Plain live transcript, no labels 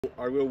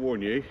I will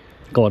warn you.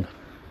 Go on.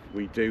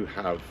 We do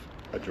have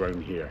a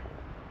drone here.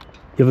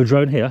 You have a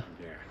drone here?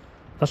 Yeah.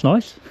 That's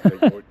nice.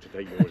 To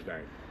take yours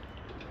down.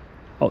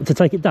 Oh, to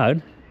take it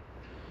down?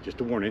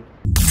 Just a warning.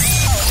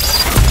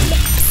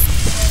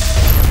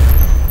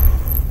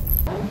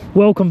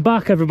 Welcome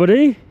back,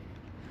 everybody.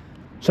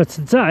 So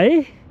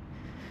today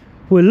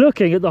we're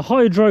looking at the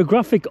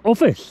Hydrographic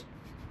office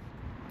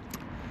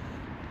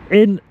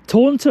in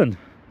Taunton,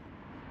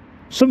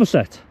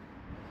 Somerset.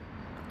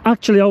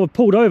 Actually, I was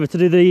pulled over to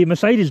do the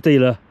Mercedes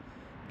dealer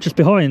just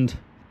behind,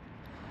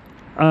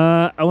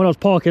 and when I was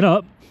parking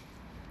up,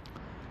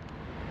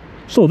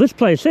 saw this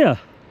place here,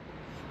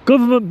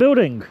 government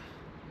building.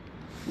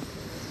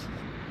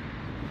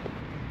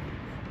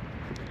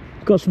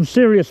 Got some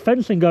serious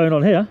fencing going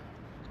on here.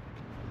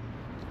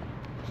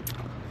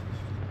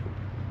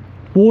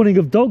 Warning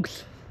of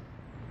dogs,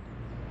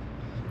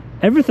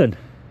 everything.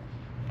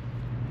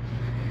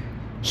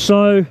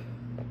 So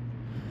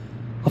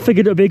I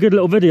figured it would be a good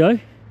little video.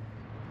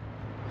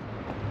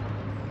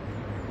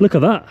 Look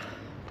at that.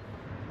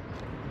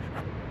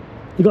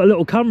 You got a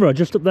little camera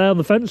just up there on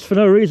the fence for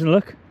no reason.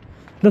 Look,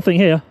 nothing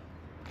here.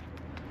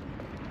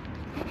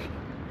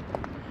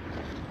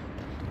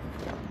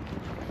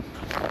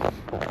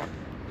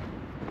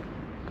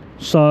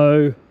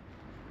 So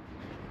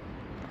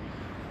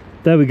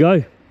there we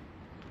go.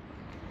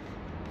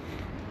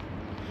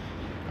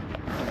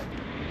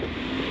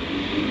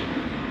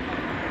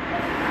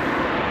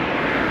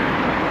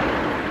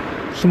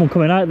 Someone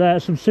coming out there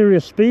at some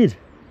serious speed.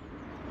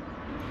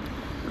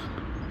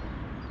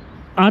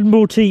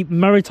 Admiralty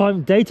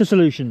Maritime Data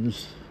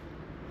Solutions.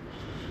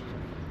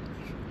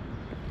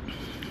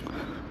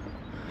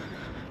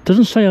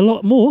 Doesn't say a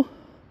lot more.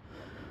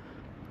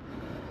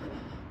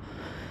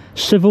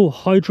 Civil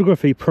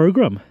Hydrography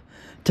Programme.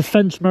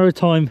 Defence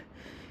Maritime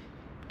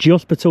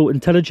Geospatial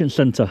Intelligence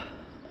Centre.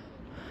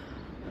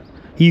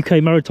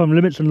 UK Maritime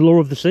Limits and Law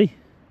of the Sea.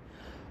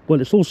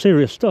 Well, it's all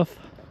serious stuff.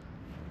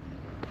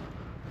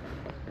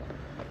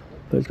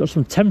 But it's got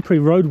some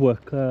temporary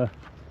roadwork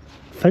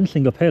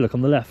fencing up here, look,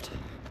 on the left.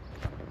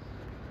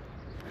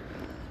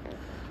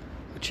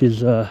 Which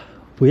is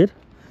weird.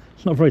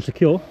 It's not very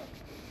secure.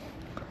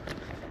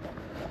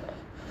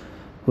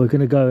 We're going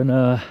to go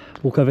and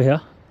walk over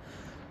here.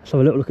 Let's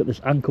have a little look at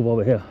this anchor while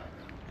we're here.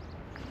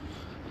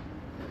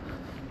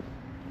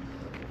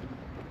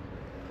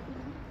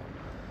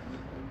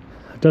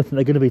 I don't think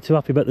they're going to be too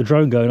happy about the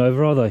drone going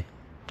over, are they?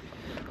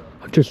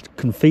 I just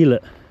can feel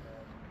it.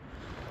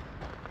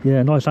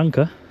 Yeah, nice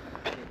anchor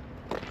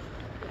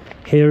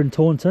here in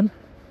Taunton.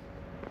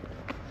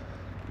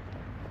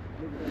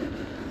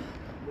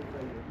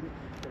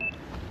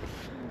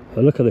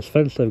 Oh, look at this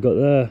fence they've got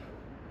there.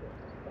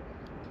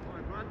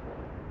 Hi, Brad.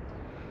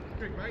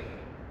 Drink, mate.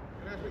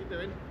 And that's what you're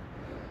doing.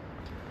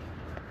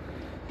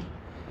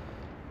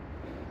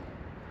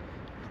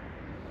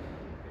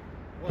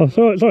 Oh,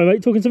 sorry,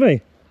 mate. Talking to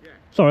me? Yeah.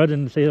 Sorry, I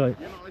didn't see you. Like,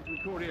 You're not allowed to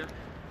record here.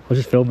 I was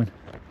just filming.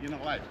 You're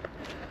not allowed.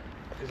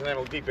 It's an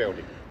MLD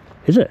building.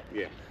 Is it?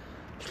 Yeah.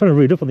 I was trying to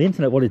read up on the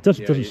internet what it does.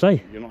 It doesn't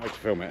say. You're not allowed to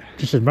film it. It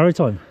just says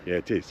maritime. Yeah,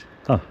 it is.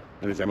 Oh,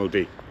 And it's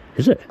MLD.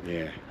 is it?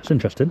 Yeah. That's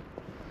interesting.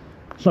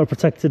 It's not a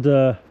protected,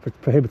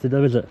 prohibited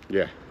though, is it?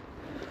 Yeah,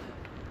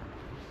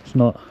 It's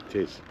not. it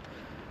is.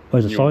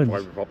 Where's the You're on sign?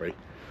 private property.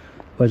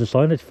 Where's the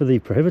signage for the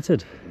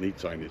prohibited? You need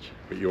signage,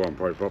 but you're on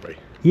private property.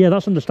 Yeah,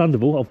 that's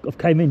understandable. I've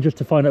came in just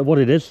to find out what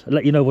it is and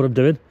let you know what I'm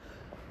doing.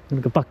 I'm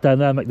going to go back down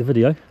there and make the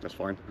video. That's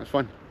fine. That's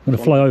fine. I'm going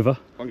to fly over.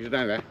 As long as you're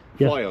down there,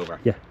 Yeah. fly over.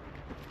 Yeah.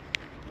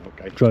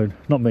 Okay. Drone,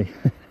 not me.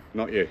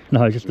 Not you.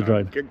 No, just the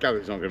drone. Gather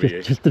it's not going to be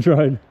you. Just the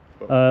drone.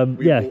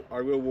 But Yeah.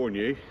 I will warn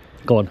you.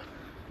 Go on.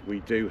 We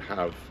do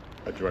have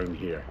a drone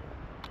here.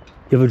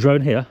 You have a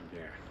drone here? Yeah.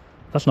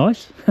 That's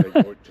nice.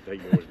 To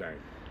take yours down.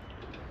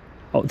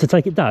 Oh, to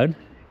take it down?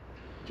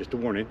 Just a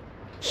warning.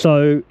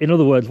 So, in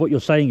other words, what you're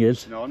saying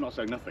is... No, I'm not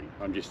saying nothing.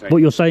 I'm just saying.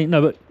 What you're saying...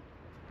 No, but...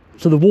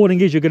 So the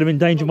warning is you're going to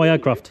endanger my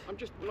aircraft? I'm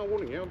just not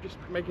warning you. I'm just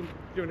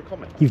doing a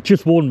comment. You've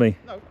just warned me.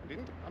 No, I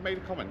didn't. I made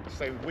a comment to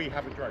say we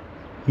have a drone.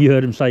 You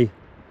heard him say,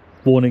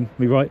 warning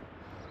me, right?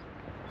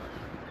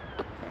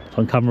 It's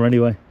on camera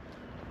anyway.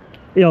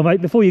 Yeah,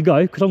 mate, before you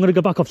go, because I'm going to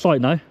go back off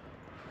site now,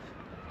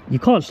 you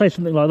can't say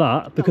something like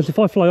that, because if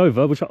I fly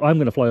over, which I'm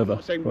going to fly over. I'm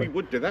not saying we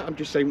would do that. I'm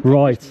just saying,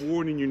 right. I'm just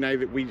warning you now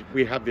that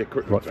we have the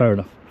equipment. Right, fair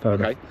enough. Fair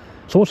Okay. enough.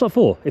 So what's that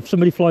for? If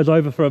somebody flies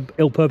over for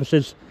ill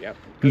purposes, Yeah.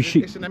 you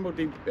shoot. It's an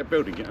MLD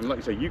building, and like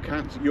I say, you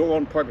can't. You're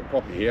on private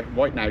property here.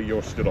 Right now,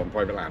 you're stood on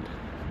private land.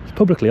 It's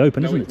publicly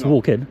open, No, isn't it, it's to not.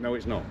 walk in? No,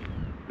 it's not.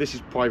 This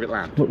is private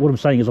land. What I'm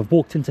saying is I've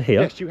walked into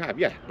here. Yes, you have.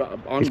 Yeah, but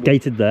It's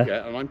gated there.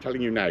 Yeah, and I'm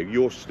telling you now,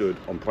 you're stood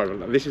on private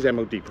land. This is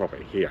MLD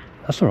property here.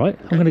 That's all right.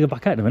 I'm going to go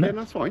back out in a Yeah, minute.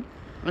 that's fine.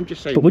 I'm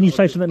just saying. But when you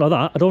say something like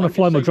that, I don't want to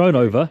fly my drone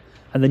over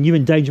and then you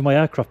endanger my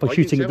aircraft by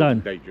shooting it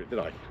down. Did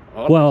I?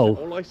 Well,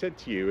 all I said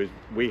to you is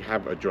we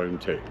have a drone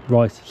too.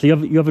 Right. So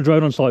you have a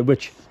drone on site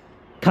which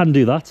can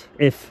do that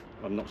if...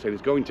 I'm not saying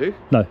it's going to.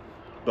 No.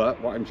 But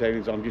what I'm saying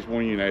is I'm just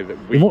warning you now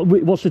that we...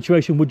 In what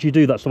situation would you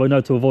do that so I know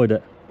to avoid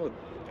it? Well,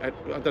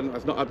 I don't.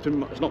 It's not up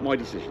to. It's not my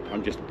decision.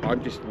 I'm just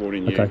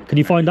warning you. Okay. Can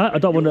you find out? I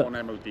don't want to. On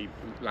MOD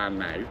land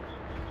now.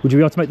 Would you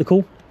be able to make the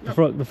call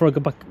No. before I go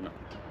back? No.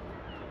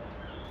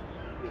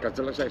 Because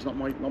like I say, it's not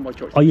my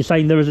choice. Are you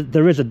saying there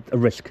is a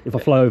risk if I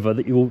fly over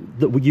that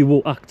you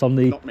will act on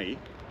the? Not me.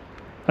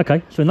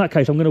 Okay. So in that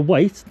case, I'm going to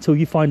wait till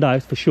you find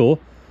out for sure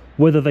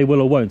whether they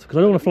will or won't. Because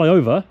I don't want to fly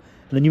over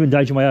and then you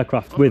endanger my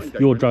aircraft with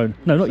your drone.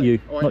 No, not you.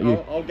 Right, not you.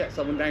 I'll get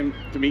someone down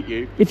to meet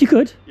you. If you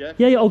could. Yeah.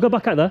 Yeah. I'll go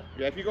back out there.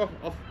 Yeah. If you go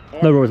off.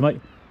 No worries, mate.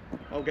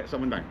 I'll get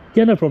someone down.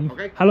 Yeah, no problem.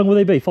 Okay. How long will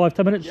they be?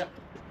 5-10 minutes? Yeah.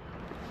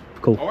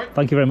 Cool. All right.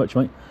 Thank you very much,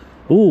 mate.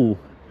 Ooh,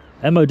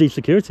 MOD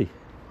security.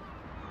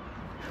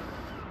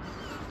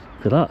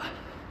 Look at that.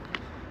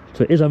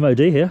 So it is MOD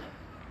here.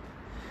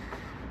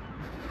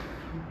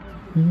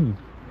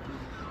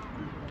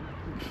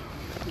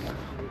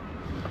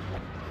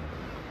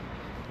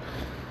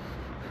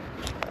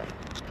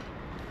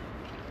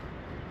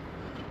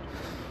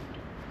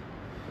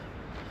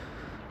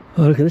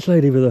 Oh, look at this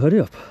lady with her hoodie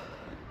up.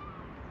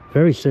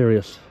 Very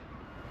serious.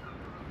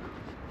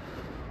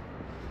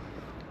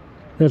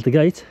 There's the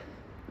gate.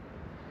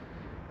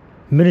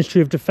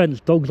 Ministry of Defence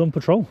dogs on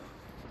patrol.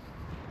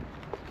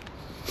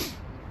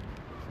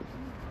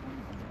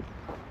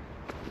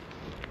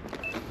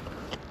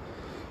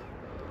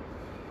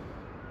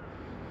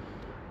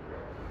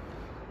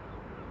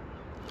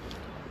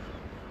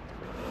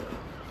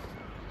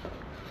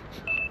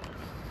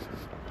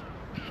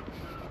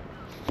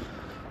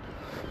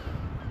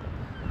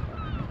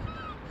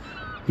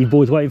 You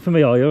boys waiting for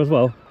me, are you, as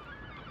well?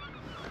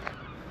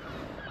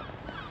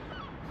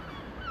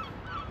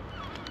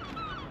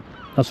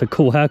 That's a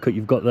cool haircut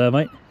you've got there,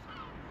 mate.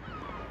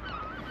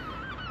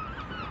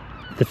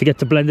 Did you forget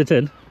to blend it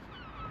in?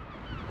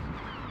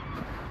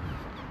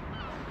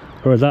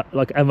 Or is that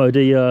like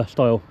MOD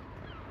style?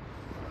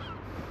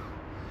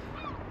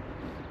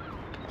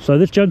 So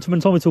this gentleman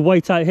told me to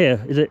wait out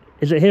here.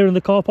 Is it here in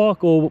the car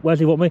park, or where's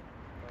he want me?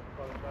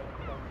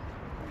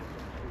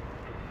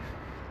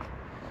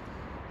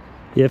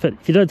 Yeah,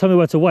 if you don't tell me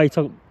where to wait,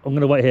 I'm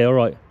going to wait here,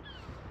 alright.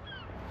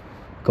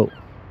 Cool.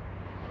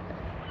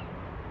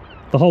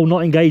 The whole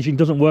not engaging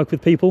doesn't work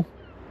with people.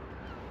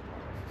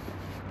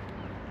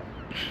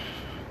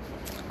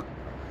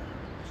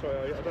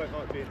 Sorry, I don't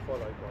like being followed,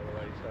 by the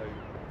way, so...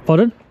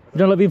 Pardon? You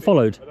don't like being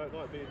followed? I don't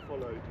like being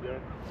followed, yeah.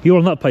 You're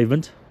on that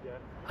pavement, Yeah.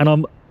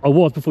 and I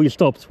was before you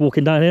stopped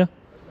walking down here.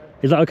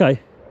 Is that okay?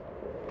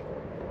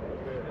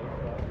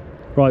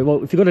 Right,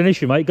 well, if you've got an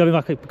issue, mate, go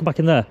back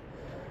in there.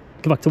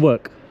 Go back to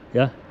work,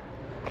 yeah?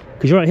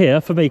 Because you're right here,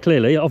 for me,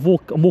 clearly. I'm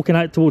walking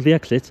out towards the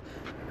exit,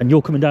 and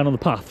you're coming down on the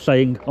path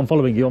saying, I'm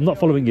following you. I'm not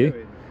following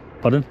you.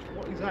 Pardon?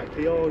 What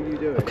exactly are you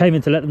doing? I came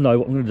in to let them know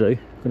what I'm going to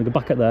do. I'm going to go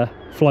back out there,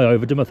 fly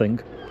over, do my thing.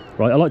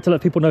 Right, I like to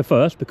let people know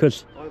first,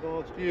 because... I've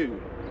asked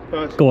you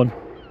first. Go on.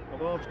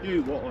 I've asked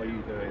you, what are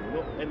you doing?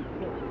 Not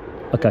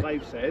Okay. what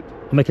they've said.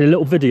 I'm making a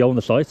little video on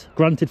the site.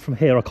 Granted, from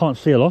here, I can't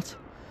see a lot.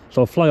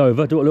 So I'll fly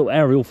over, do a little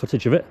aerial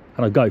footage of it,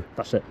 and I go.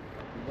 That's it.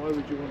 Why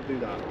would you want to do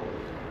that?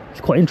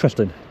 It's quite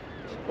interesting.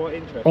 It's quite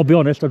interesting. I'll be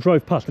honest, I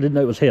drove past, I didn't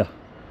know it was here.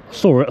 I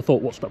saw it, I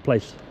thought, what's that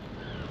place?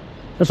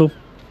 That's all.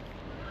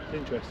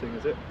 Interesting,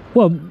 is it?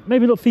 Well,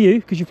 maybe not for you,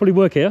 because you probably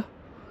work here.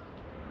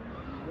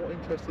 What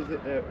interest is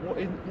it there?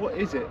 What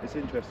is it that's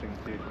interesting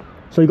to you?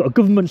 So you've got a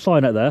government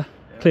sign out there,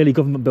 Yeah. clearly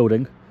government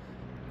building,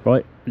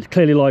 right? It's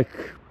clearly like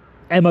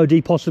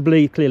MOD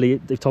possibly, clearly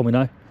they've told me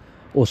now.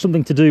 Or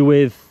something to do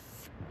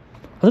with,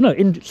 I don't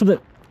know, something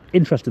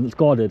interesting that's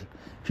guarded.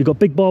 If you've got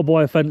big barbed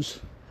wire fence,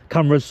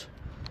 cameras,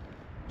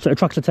 so it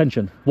attracts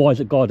attention. Why is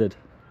it guarded?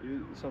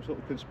 Some sort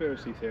of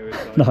conspiracy theory?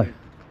 No,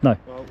 no.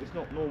 Well, it's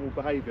not normal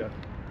behaviour.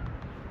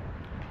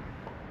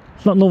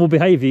 It's not normal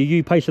behaviour,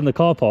 you pacing the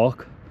car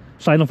park,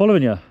 saying I'm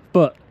following you.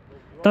 But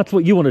that's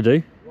what you want to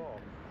do.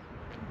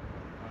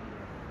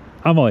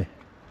 Am I?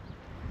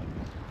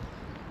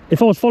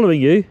 If I was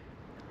following you,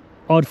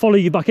 I'd follow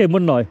you back in,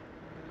 wouldn't I?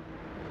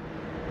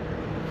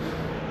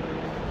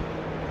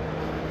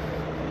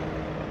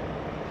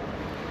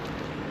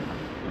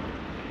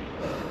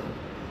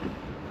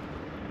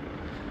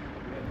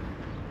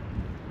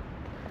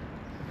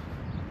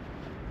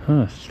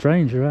 Huh,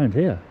 strange around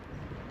here.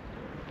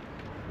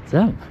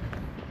 Damn.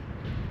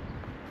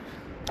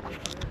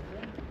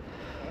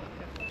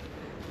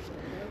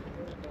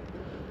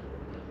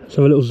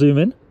 So a little zoom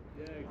in.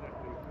 Yeah,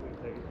 exactly.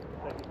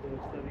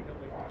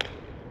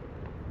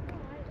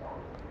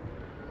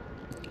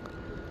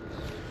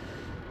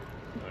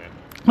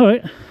 All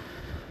right.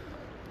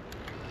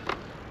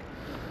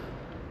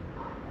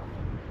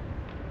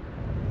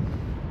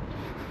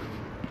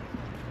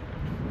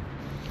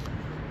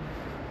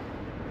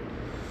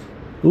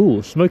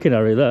 Ooh, smoking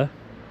area there.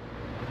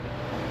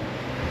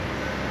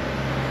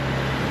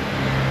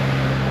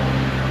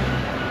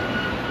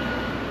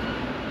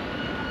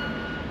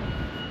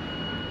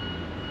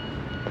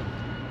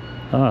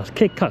 Ah, it's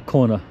Kit Kat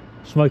corner.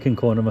 Smoking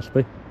corner must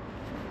be.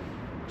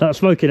 That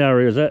smoking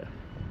area, is it?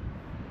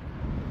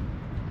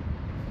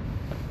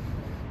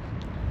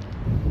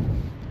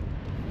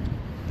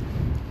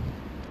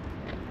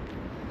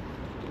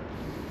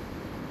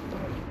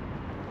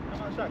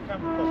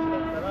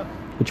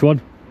 Which one?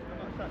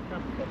 What's that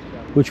camera cost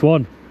you? Which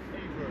one?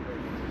 Either of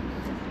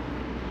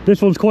them.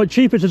 This one's quite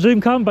cheap. It's a zoom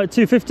cam, about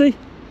 250.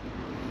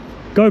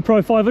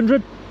 GoPro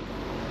 500.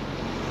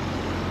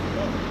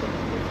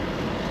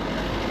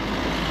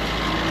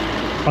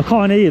 I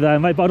can't hear you there,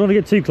 mate, but I don't want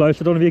to get too close.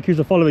 I don't want to be accused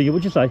of following you.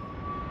 What'd you say? I like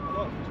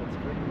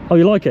photography. Oh,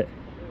 you like it?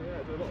 Yeah,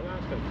 I do a lot of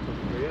landscape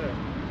photography,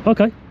 yeah.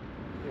 Okay. Been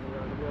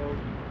around the world,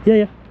 Yeah,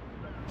 yeah.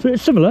 So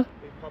it's similar.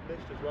 been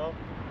published as well.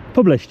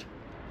 Published.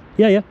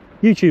 Yeah, yeah.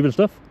 YouTube and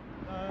stuff.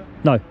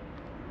 No. Other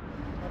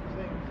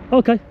things.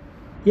 Okay.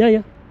 Yeah,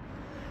 yeah.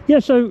 Yeah,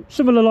 so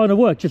similar line of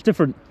work, just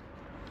different.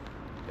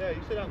 Yeah,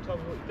 you still haven't told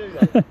me what you do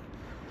though.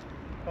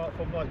 Apart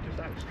from like just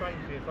act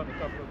strangely in front of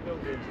government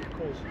buildings and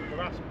cause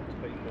harassment to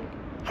people.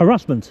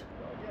 Harassment.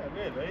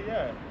 Yeah, really,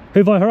 yeah. Who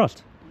have I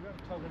harassed? You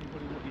haven't told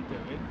anybody what you're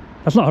doing.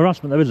 That's not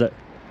harassment though, is it?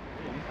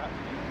 Really,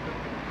 actually,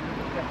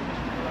 the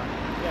definition for that.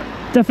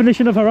 Yeah.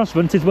 Definition of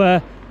harassment is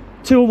where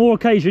 2 or more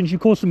occasions you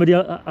cause somebody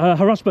a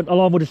harassment,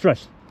 alarm or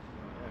distress.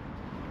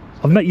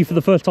 I've met you for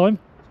the first time.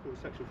 It's called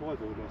Section 5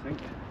 order, I think.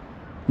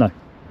 No.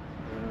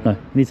 No, you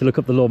need to look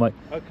up the law, mate.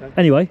 Okay.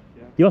 Anyway,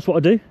 Yeah. you asked what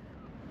I do?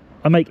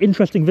 I make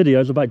interesting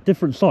videos about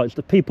different sites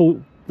that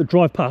people that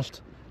drive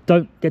past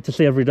don't get to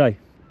see every day.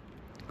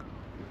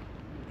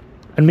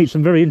 And meet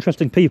some very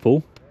interesting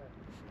people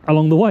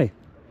along the way.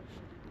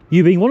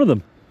 You being one of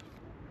them.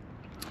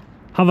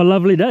 Have a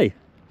lovely day.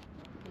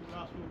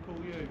 Call us, we'll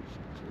call you.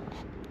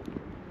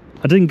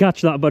 I didn't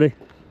catch that, buddy. Say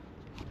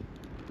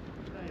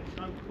it,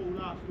 don't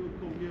call us, we'll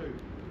call you.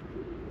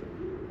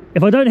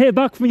 If I don't hear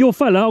back from your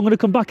fella, I'm going to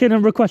come back in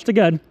and request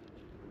again.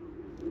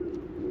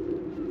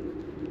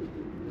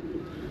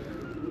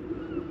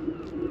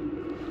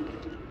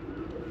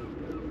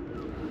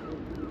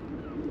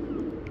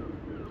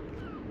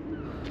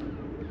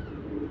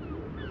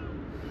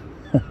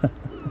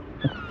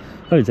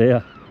 Oh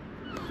dear.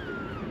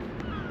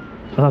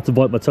 I have to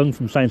bite my tongue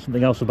from saying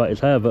something else about his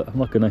hair, but I'm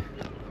not going to.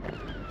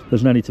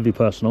 There's no need to be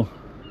personal.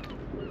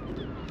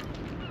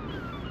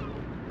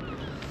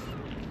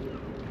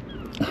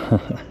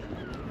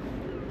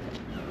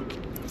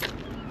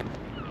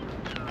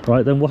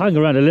 Right, then we'll hang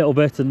around a little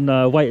bit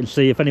and wait and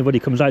see if anybody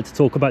comes out to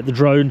talk about the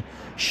drone,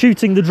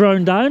 shooting the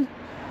drone down.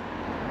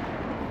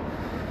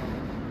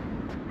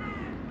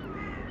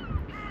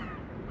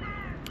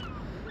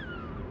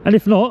 And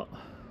if not,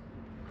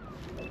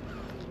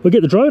 we'll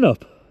get the drone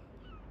up.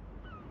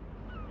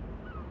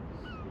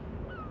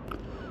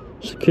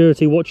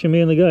 Security watching me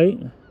in the gate.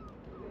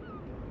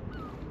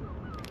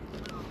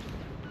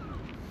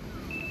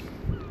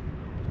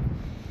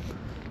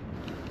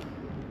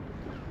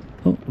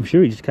 Oh, I'm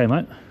sure he just came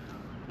out.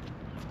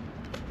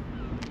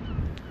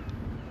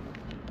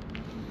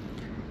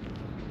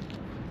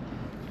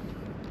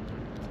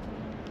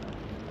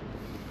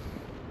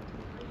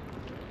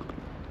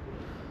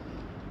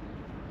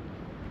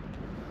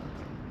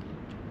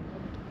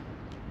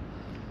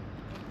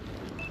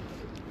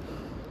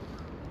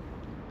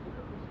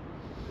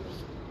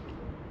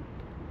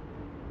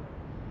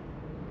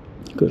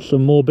 Got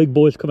some more big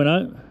boys coming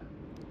out.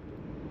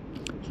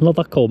 It's not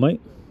that cold, mate.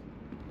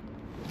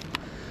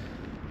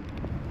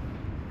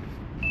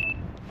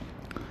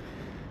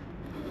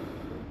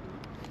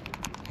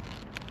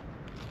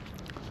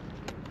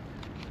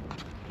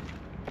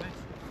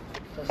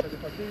 I said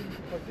if I do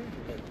those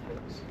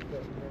bits,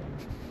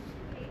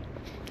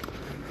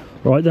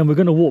 Right, then we're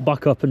going to walk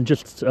back up and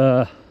just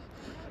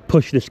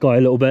push this guy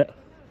a little bit,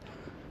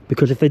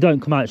 because if they don't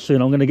come out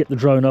soon, I'm going to get the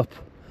drone up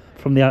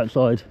from the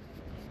outside,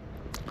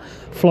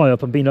 fly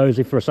up and be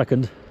nosy for a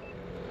second.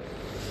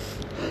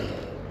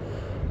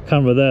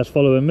 Camera there's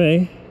following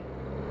me.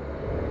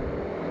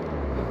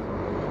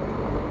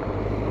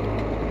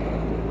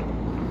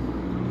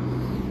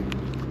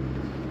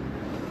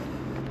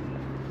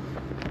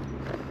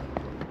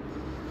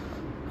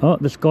 Oh,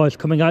 this guy's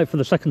coming out for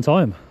the second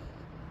time.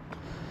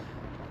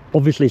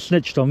 Obviously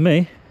snitched on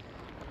me.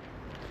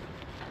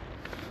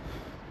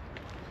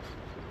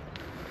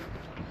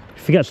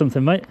 Forget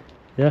something, mate?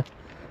 Yeah,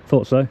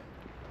 thought so.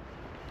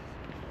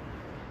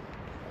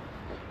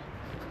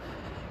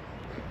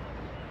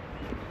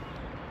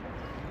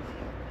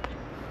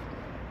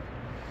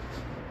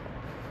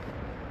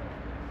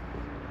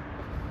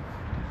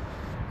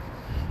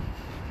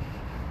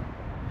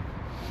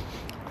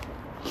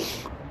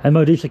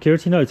 MOD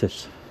security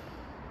notice.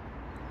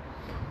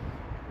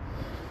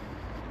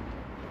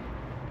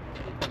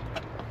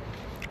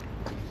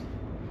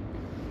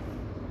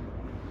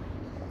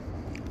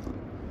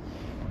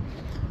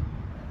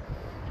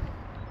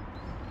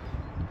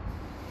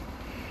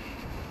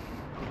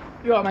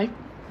 You alright, mate?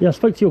 Yeah, I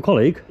spoke to your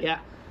colleague Yeah.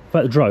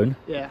 about the drone.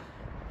 Yeah.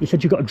 He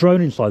said you've got a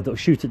drone inside that'll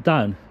shoot it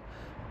down.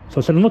 So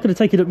I said, I'm not going to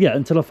take it up yet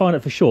until I find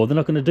it for sure. They're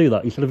not going to do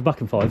that. He said, I'll be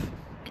back in 5.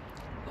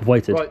 I've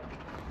waited. Right.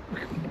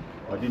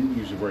 I didn't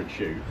use the word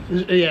shoot.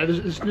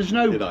 There's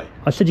no. Did I?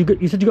 I said,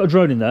 you said you got a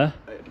drone in there.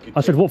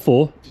 I said, what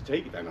for? To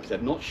take it down. I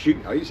said, not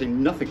shooting. I didn't say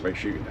nothing about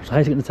shooting down. So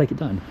how's it going to take it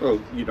down?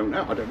 Well, you don't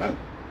know. I don't know.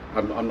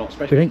 I'm not You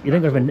special. ain't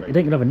gonna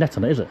have a net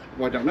on it, is it?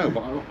 Well, I don't know,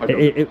 but I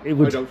It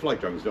would. I don't fly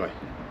drones, do I?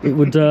 It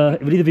would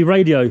either be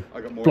radio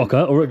I got more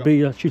blocker or I it'd got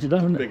be shoot it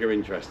down, wouldn't it? bigger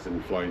interest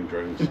in flying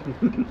drones,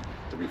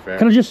 to be fair.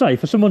 Can I just say,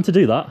 for someone to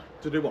do that,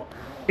 To do what?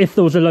 if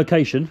there was a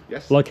location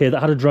Yes. like here that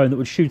had a drone that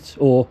would shoot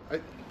or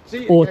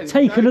See, Or again,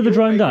 take now another you're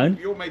drone making- down.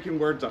 You're making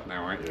words up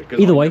now, aren't you? 'Cause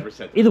either I way, never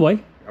said that. either way,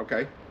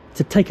 Okay.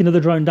 to take another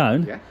drone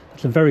down, Yeah.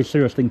 that's a very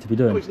serious thing to be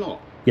doing. No, it's not.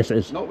 Yes, it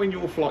is. Not when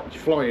you're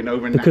flying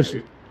over Because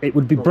now. it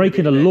would be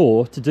breaking a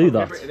law to do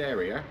that. Prohibited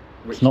area.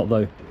 Which It's not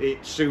though. It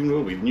soon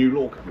will be. New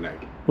law coming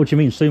out. What do you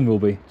mean soon will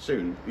be?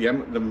 Soon.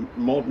 The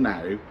mod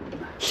now.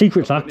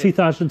 Secrets Act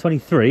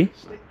 2023.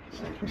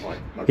 Right,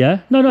 Yeah?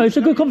 No, it's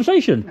a good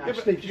conversation. No,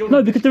 Steve,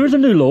 No, because there is a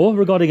new law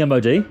regarding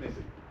MOD.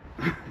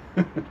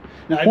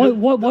 no,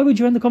 Why would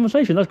you end the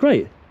conversation? That's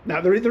great.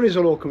 no, there is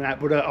a law coming out,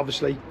 but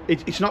obviously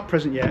it's not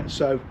present yet.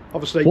 So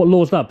obviously, What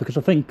law is that? Because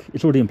I think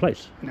it's already in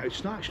place. no,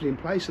 it's not actually in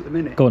place at the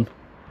minute. Go on.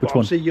 Which But one?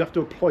 obviously, you have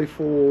to apply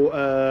for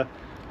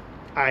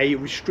a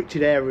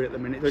restricted area at the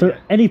minute. don't So you?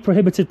 any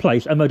prohibited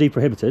place, MOD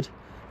prohibited,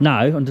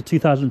 now under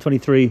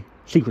 2023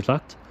 Secrets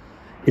Act,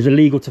 is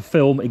illegal to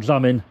film,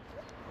 examine,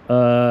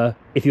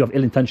 if you have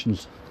ill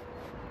intentions.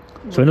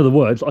 So in other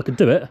words, I could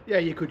do it, Yeah,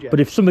 you could. Yeah. but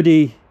if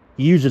somebody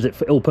uses it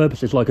for ill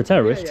purposes like a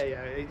terrorist, yeah.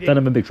 then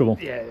I'm in big trouble.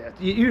 Yeah.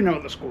 You know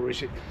what the score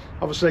is.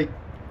 Obviously,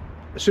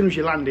 as soon as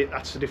you land it,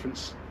 that's a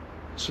different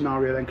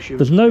scenario then. 'Cause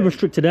There's no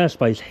restricted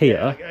airspace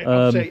here.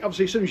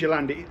 Obviously, as soon as you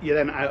land it, you're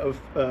then out of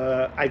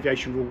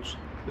aviation rules.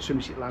 As soon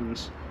as it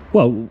lands.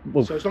 Well,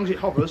 So as long as it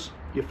hovers,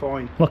 you're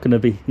fine. I'm not going to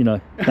be,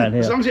 down As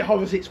here. long as it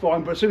hovers, it's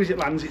fine. But as soon as it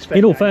lands, it's fair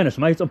In all game. fairness,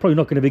 mate, I'm probably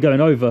not going to be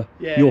going over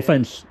Yeah, your yeah.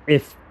 fence.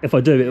 If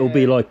I do, it'll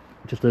be Yeah. like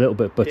just a little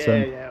bit. But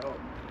Yeah.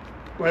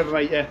 Whatever,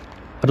 mate. Yeah.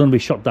 I don't want to be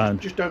shot down.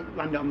 Just don't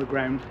land it on the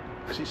ground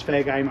because it's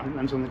fair game. It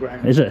lands on the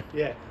ground. Is it?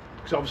 Yeah.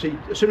 Because obviously,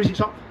 as soon as it's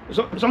up, as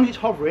long as it's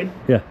hovering,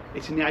 Yeah,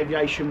 it's in the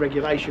aviation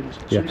regulations.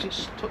 As Yeah. soon as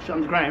it's touched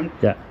on the ground,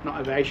 yeah. not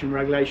aviation Got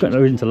regulations.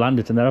 no reason to land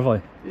it in there, have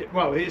I? Yeah,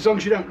 well, as long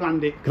as you don't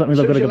land it. that means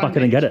I've as got to soon go as back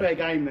you in and land get it's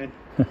fair game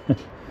then.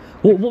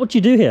 What do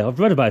you do here? I've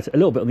read about it a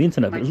little bit on the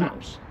internet, but Make isn't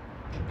maps.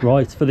 it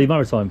right for the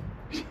maritime?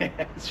 Yeah,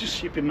 it's just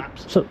shipping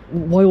maps. So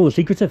why all the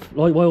secretive?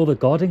 Why all the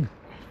guarding?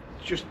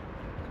 It's just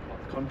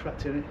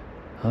contract in it.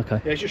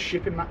 Okay, Yeah, it's just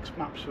shipping maps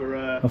for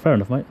oh, fair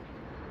enough, mate.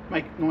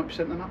 make 90%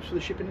 of the maps for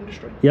the shipping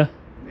industry. Yeah.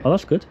 Oh,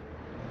 that's good.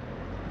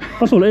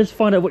 That's all it is.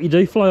 Find out what you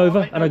do, fly over,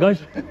 Alright, and I no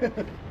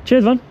go.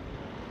 Cheers, man.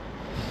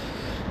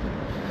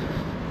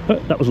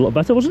 That was a lot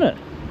better, wasn't it?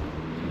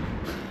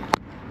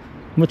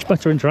 Much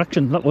better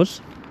interaction, that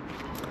was.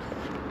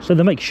 So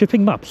they make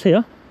shipping maps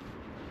here.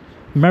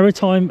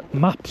 Maritime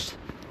maps.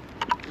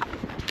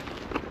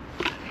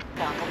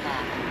 Falcon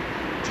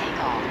map.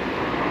 Take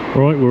off.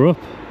 Right, we're up.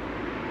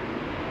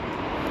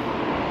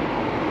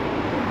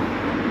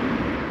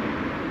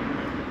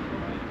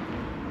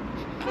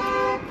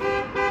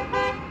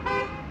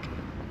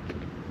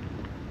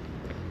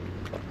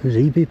 Who's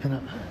he beeping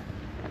at?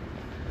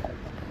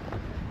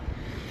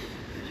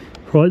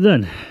 Right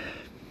then.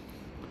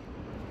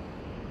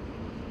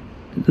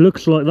 It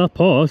looks like that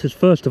part is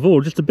first of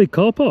all just a big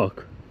car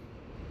park.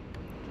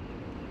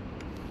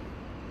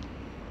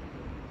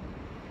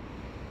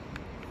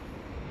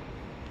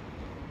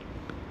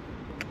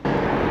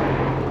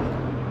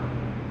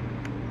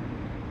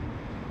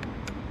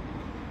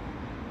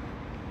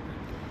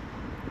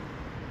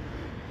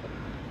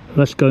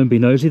 Let's go and be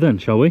nosy then,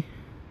 shall we?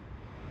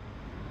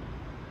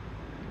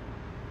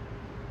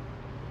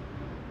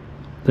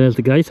 There's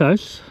the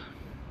gatehouse.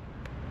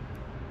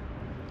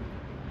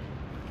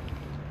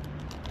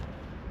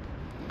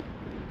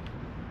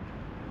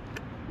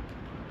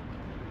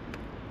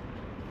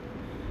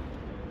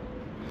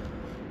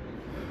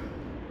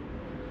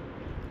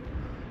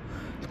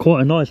 It's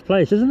quite a nice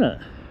place, isn't it?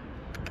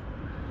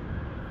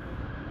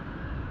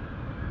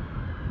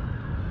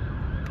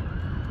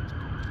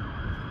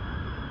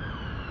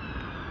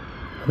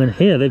 And then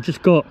here they've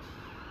just got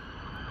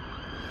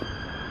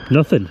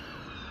nothing.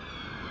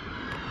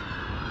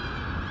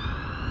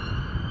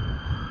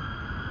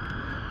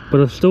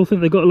 But I still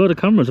think they've got a lot of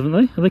cameras, haven't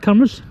they? Are they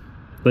cameras?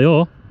 They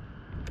are.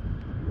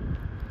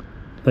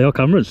 They are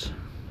cameras.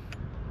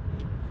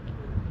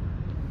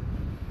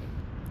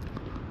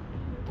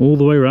 All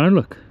the way around,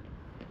 look.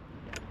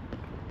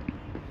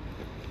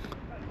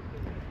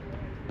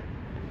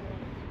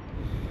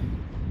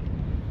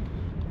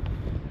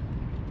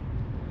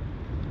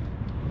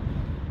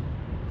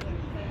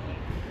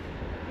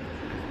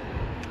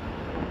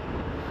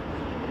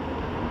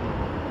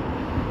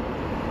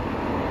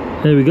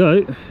 There we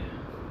go.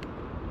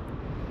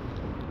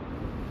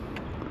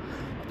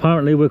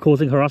 Apparently we're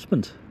causing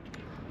harassment,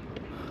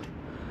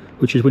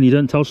 which is when you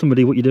don't tell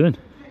somebody what you're doing.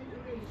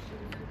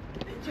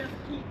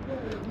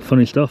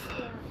 Funny stuff.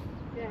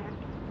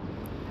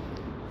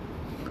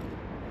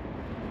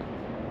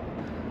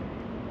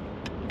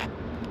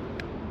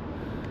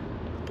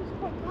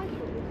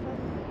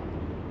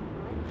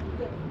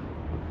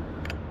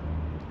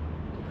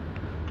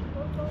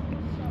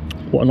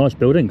 What a nice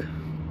building.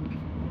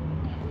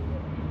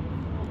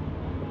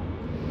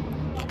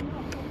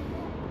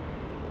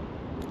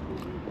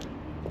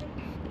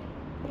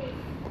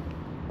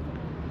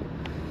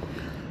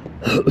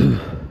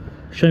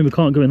 Shame we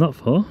can't go in that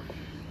far.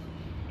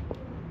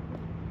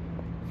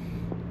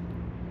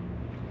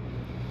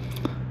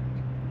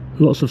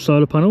 Lots of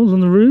solar panels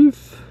on the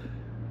roof.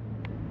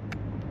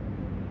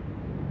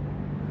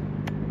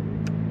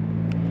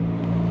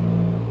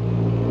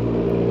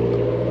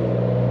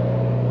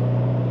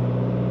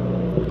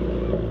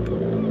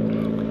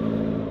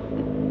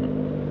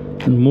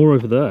 And more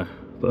over there,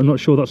 but I'm not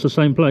sure that's the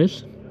same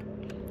place.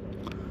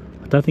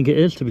 I don't think it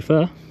is, to be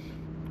fair.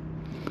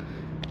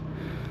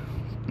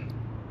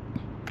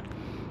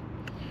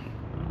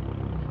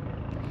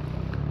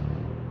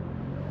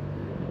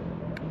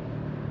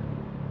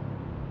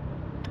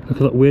 Look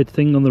at that weird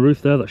thing on the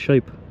roof there, that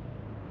shape.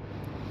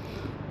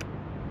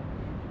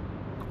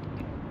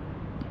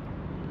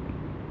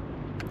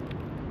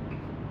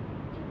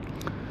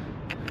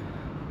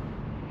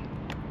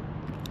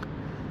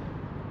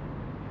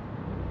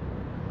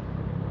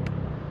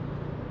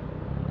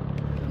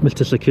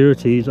 Mr.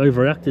 Security's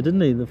overreacted,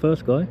 didn't he, the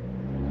first guy?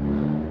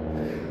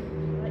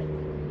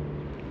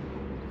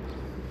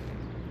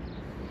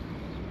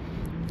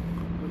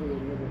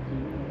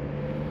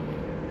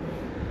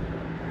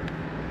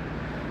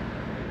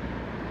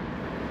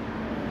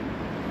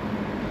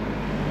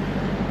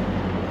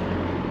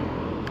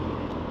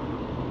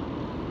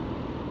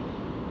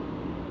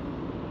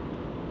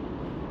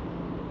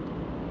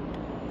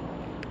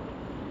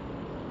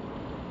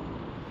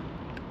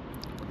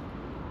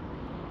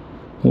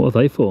 What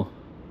are they for?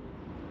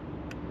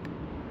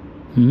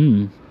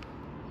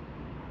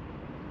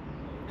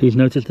 He's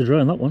noticed the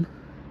drone, that one.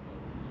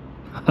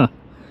 Ha.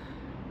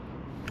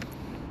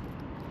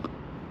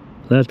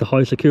 There's the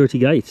high security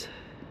gate.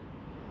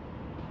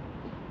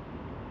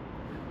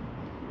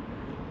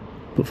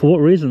 But for what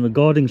reason? They're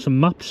guarding some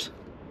maps.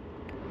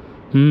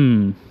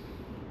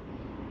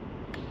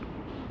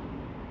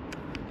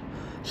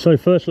 So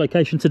first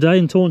location today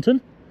in Taunton.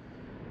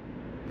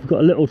 We've got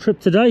a little trip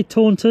today,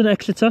 Taunton,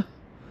 Exeter,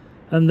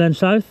 and then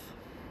south.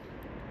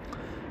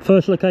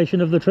 First location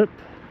of the trip.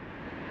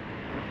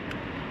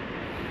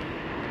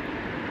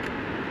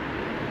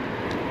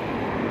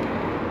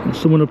 There's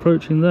someone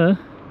approaching there.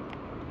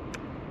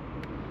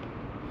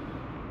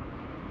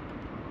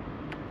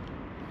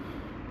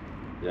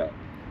 Yeah.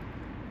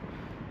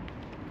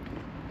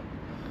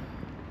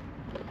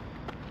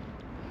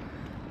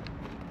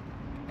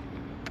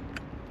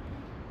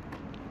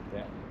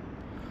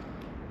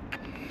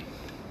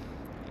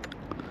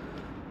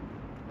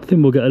 I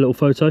think we'll get a little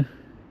photo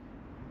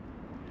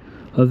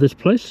of this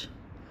place.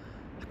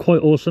 It's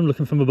quite awesome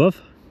looking from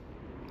above.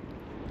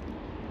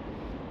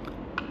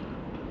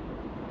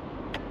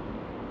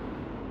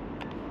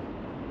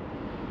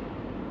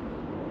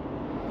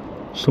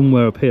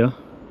 Somewhere up here.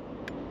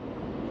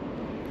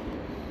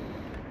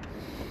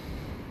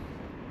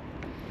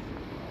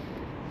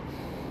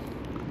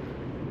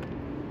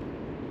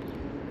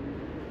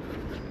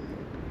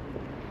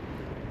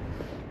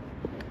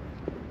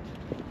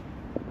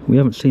 We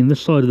haven't seen this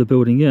side of the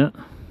building yet.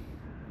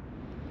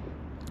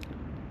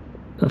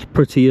 That's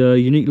pretty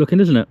unique looking,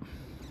 isn't it?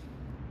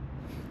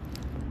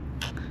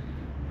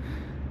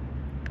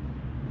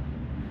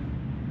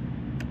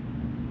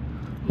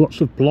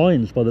 Lots of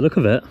blinds by the look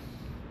of it,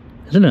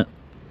 isn't it?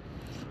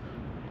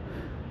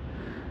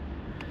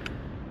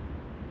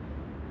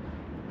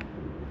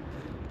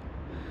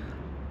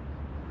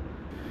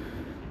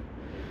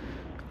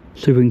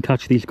 See if we can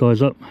catch these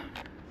guys up.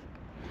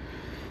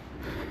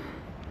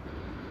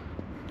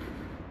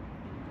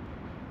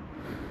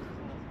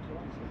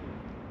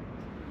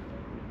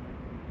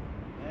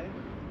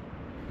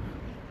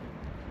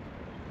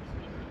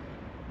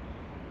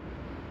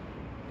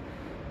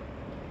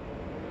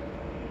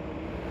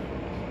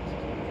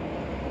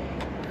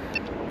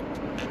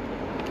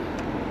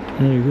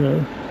 There you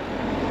go.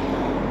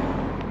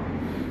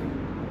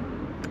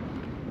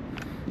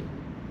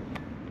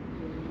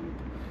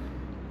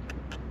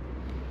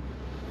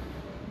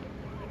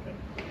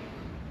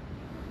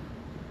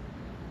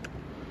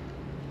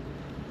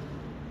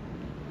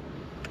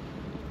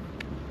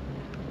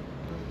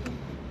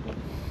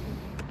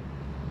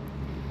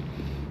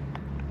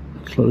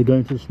 Looks like they're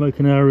going to the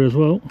smoking area as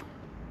well.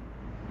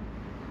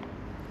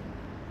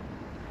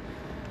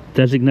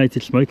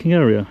 Designated smoking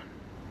area.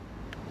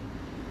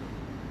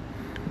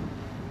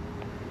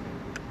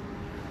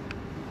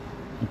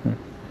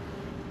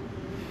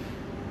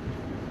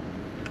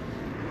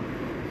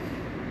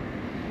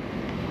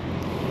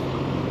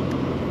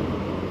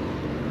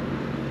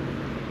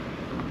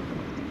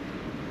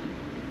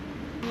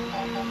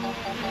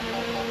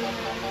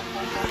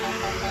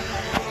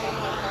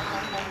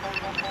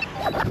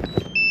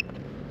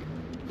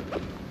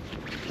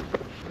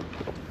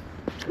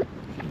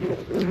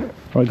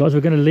 Right guys,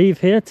 we're going to leave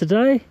here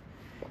today.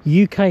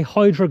 UK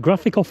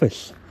Hydrographic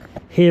office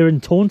here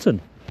in Taunton.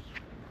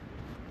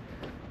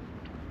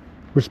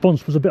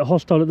 Response was a bit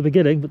hostile at the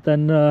beginning, but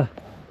then the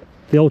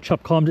old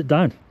chap calmed it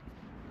down.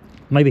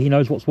 Maybe he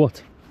knows what's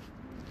what.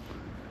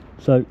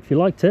 So if you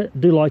liked it,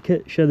 do like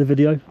it, share the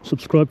video,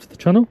 subscribe to the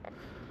channel,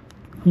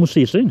 and we'll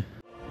see you soon.